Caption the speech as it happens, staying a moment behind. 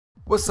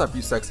What's up,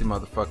 you sexy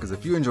motherfuckers?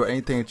 If you enjoy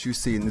anything that you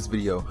see in this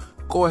video,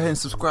 go ahead and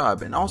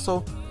subscribe and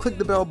also click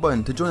the bell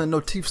button to join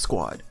the Notif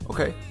squad,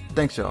 okay?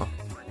 Thanks, y'all.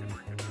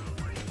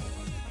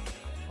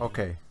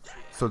 Okay,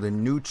 so the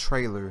new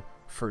trailer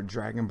for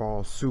Dragon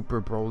Ball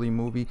Super Broly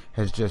movie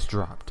has just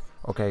dropped,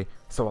 okay?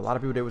 So a lot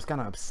of people, they was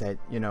kind of upset,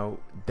 you know,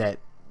 that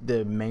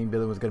the main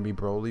villain was going to be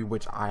Broly,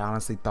 which I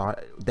honestly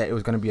thought that it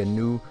was going to be a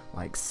new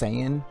like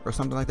Saiyan or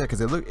something like that, because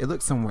it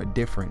looked somewhat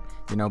different,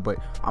 you know. But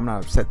I'm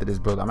not upset that it's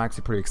Broly. I'm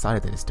actually pretty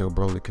excited that it's still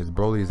Broly, because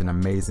Broly is an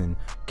amazing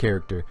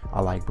character.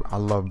 I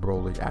love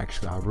Broly.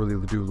 Actually, I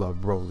really do love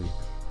Broly.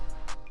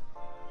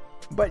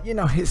 But you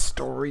know, his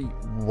story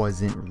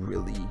wasn't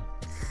really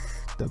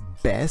the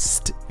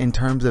best in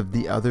terms of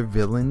the other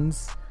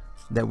villains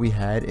that we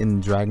had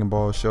in Dragon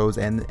Ball shows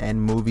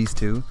and movies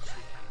too.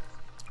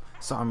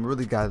 So I'm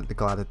really glad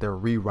that they're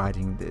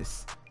rewriting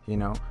this, you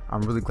know.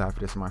 I'm really glad for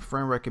this. My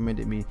friend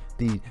recommended me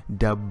the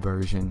dub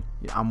version.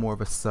 I'm more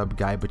of a sub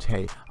guy, but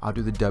hey, I'll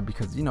do the dub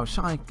because, you know,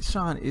 Sean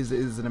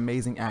is an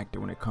amazing actor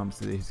when it comes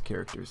to his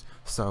characters.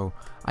 So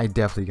I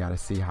definitely got to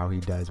see how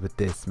he does with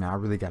this, man. I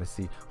really got to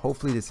see.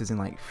 Hopefully this isn't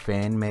like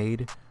fan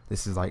made.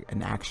 This is like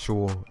an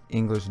actual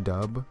English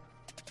dub.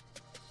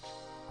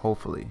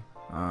 Hopefully.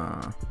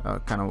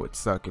 Kind of would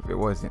suck if it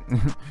wasn't.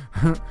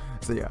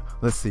 So yeah,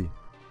 let's see.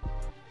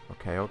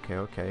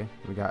 Okay.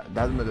 We got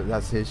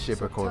that's his ship,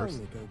 so of course.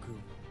 Tell me, Goku,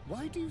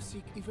 why do you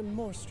seek even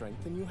more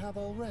strength than you have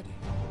already?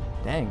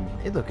 Dang,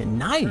 it looking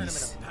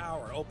nice.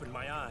 Power opened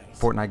my eyes.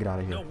 Fortnite, get out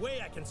of here. No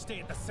way I can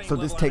stay at the same so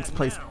this takes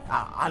place.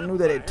 I knew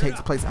that it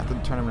takes place after the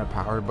tournament of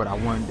power, but I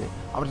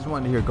just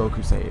wanted to hear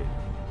Goku say it.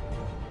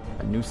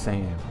 A new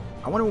Saiyan.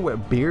 I wonder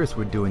what Beerus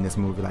would do in this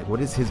movie. Like,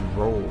 what is his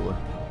role?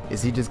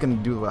 Is he just gonna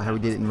do how he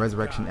did in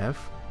Resurrection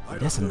F?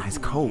 That's a nice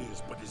coat.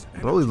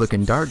 Broly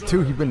looking dark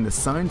too. He been in the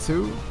sun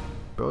too.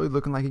 Broly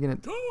looking like he gonna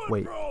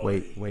wait.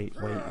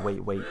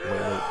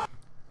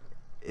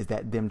 Is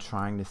that them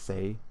trying to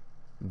say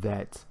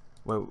that?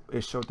 Well,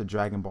 it showed the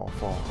Dragon Ball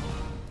fall.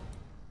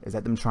 Is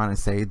that them trying to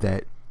say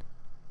that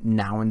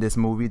now in this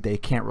movie they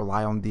can't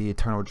rely on the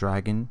Eternal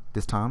Dragon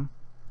this time?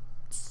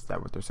 Is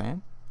that what they're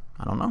saying?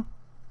 I don't know.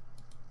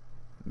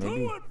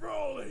 Maybe.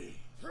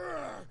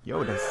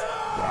 Yo, that's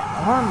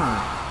that armor.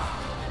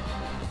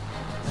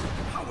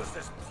 How is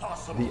this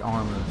possible? The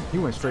armor. He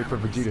went straight for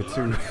Vegeta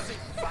too.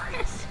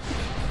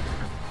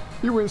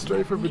 He went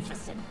straight for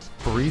Vegeta.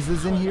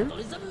 Frieza's in here?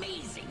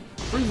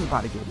 Frieza's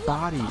about to get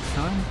bodied,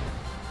 son.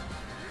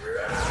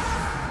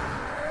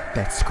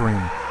 That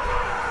scream.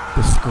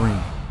 The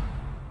scream.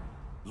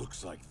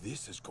 Looks like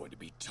this is going to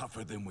be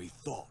tougher than we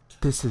thought.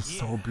 This is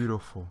so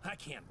beautiful. I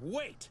can't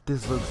wait.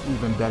 This looks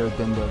even better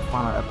than the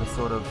final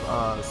episode of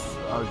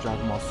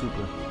Dragon Ball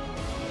Super.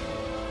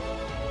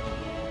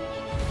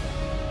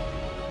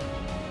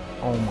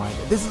 Oh my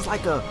god. This is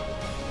like a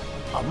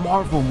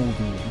Marvel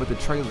movie with a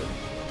trailer.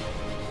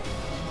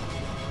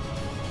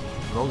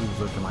 Broly's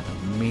looking like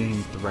a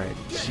mean threat.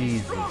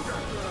 Jesus.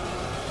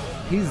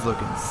 He's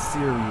looking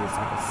serious,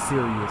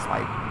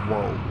 like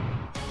whoa.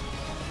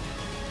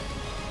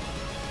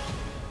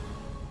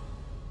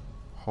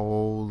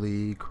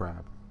 Holy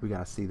crap. We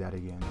gotta see that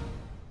again.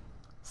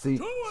 See,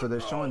 so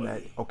they're showing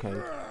that, okay,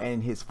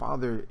 and his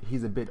father,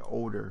 he's a bit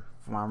older.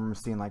 I remember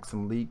seeing like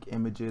some leak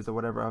images or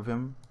whatever of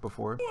him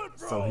before.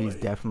 So he's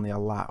definitely a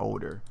lot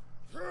older.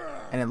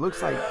 And it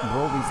looks like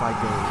Broly's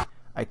like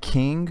a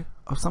king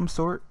of some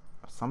sort.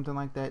 Something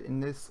like that in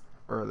this,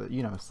 or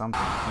you know,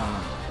 something. I don't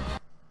know.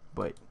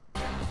 But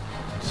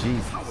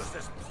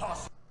Jesus,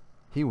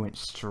 he went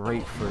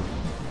straight for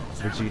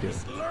Vegeta.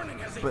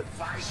 But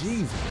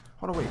Jesus,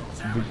 hold on, wait.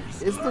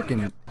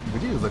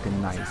 Vegeta's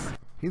looking nice.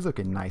 He's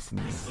looking nice in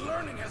this.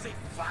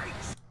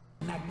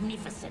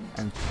 Magnificent.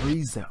 And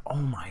Frieza, oh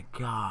my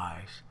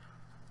gosh,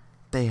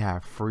 they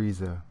have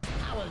Frieza.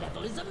 Power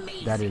level is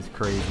amazing. That is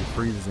crazy.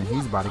 Frieza's and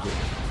he's about to get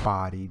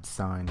bodied,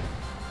 son.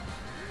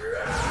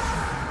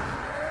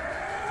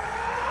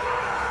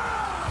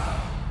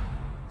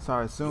 So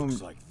I assume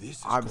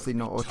obviously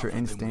no Ultra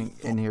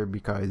Instinct in here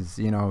because,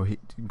 you know,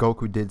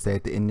 Goku did say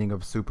at the ending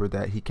of Super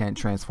that he can't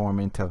transform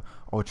into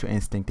Ultra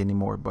Instinct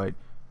anymore, but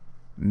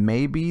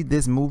maybe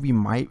this movie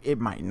might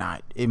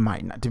not,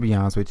 to be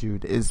honest with you.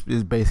 It's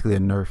basically a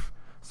nerf.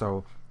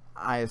 So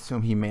I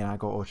assume he may not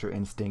go Ultra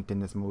Instinct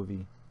in this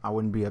movie. I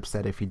wouldn't be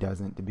upset if he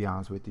doesn't, to be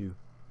honest with you.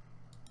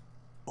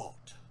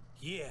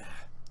 Yeah.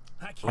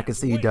 I can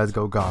see he does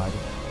go God,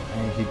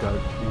 and he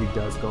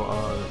does go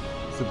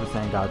Super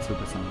Saiyan God,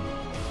 Super Saiyan.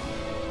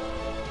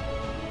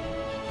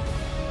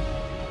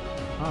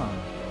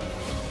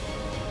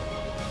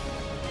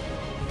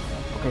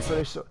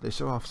 Okay, so they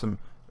show off some.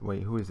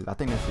 Wait, who is it? I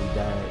think that's his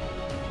dad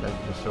that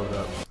showed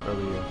up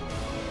earlier.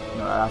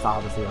 No, that's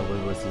obviously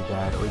it was his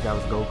dad. Or that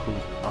was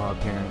Goku's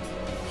parents.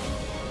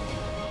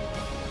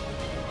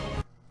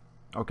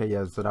 Okay,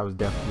 yeah, so that was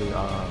definitely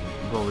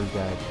Broly's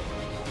dad.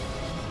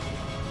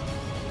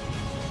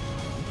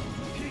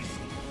 He's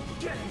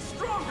getting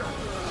stronger.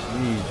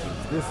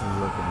 Jesus, this is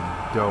looking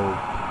dope.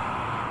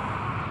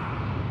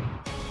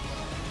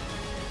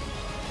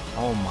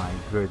 Oh my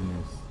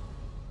goodness.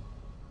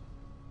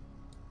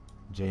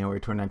 January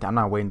 2019. I'm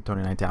not waiting until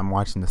 2019. I'm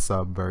watching the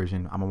sub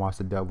version. I'm gonna watch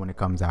the dub when it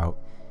comes out.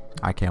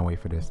 I can't wait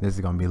for this. This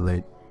is gonna be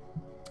lit.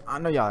 I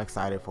know y'all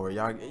excited for it.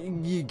 Y'all,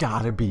 you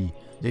gotta be.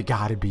 You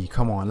gotta be.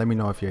 Come on, let me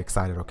know if you're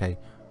excited, okay?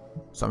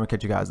 So I'm gonna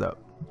catch you guys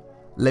up.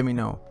 Let me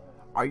know.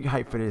 Are you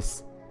hyped for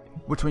this?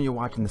 Which one you're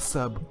watching, the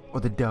sub or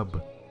the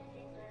dub?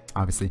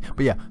 Obviously.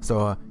 But yeah,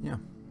 so yeah.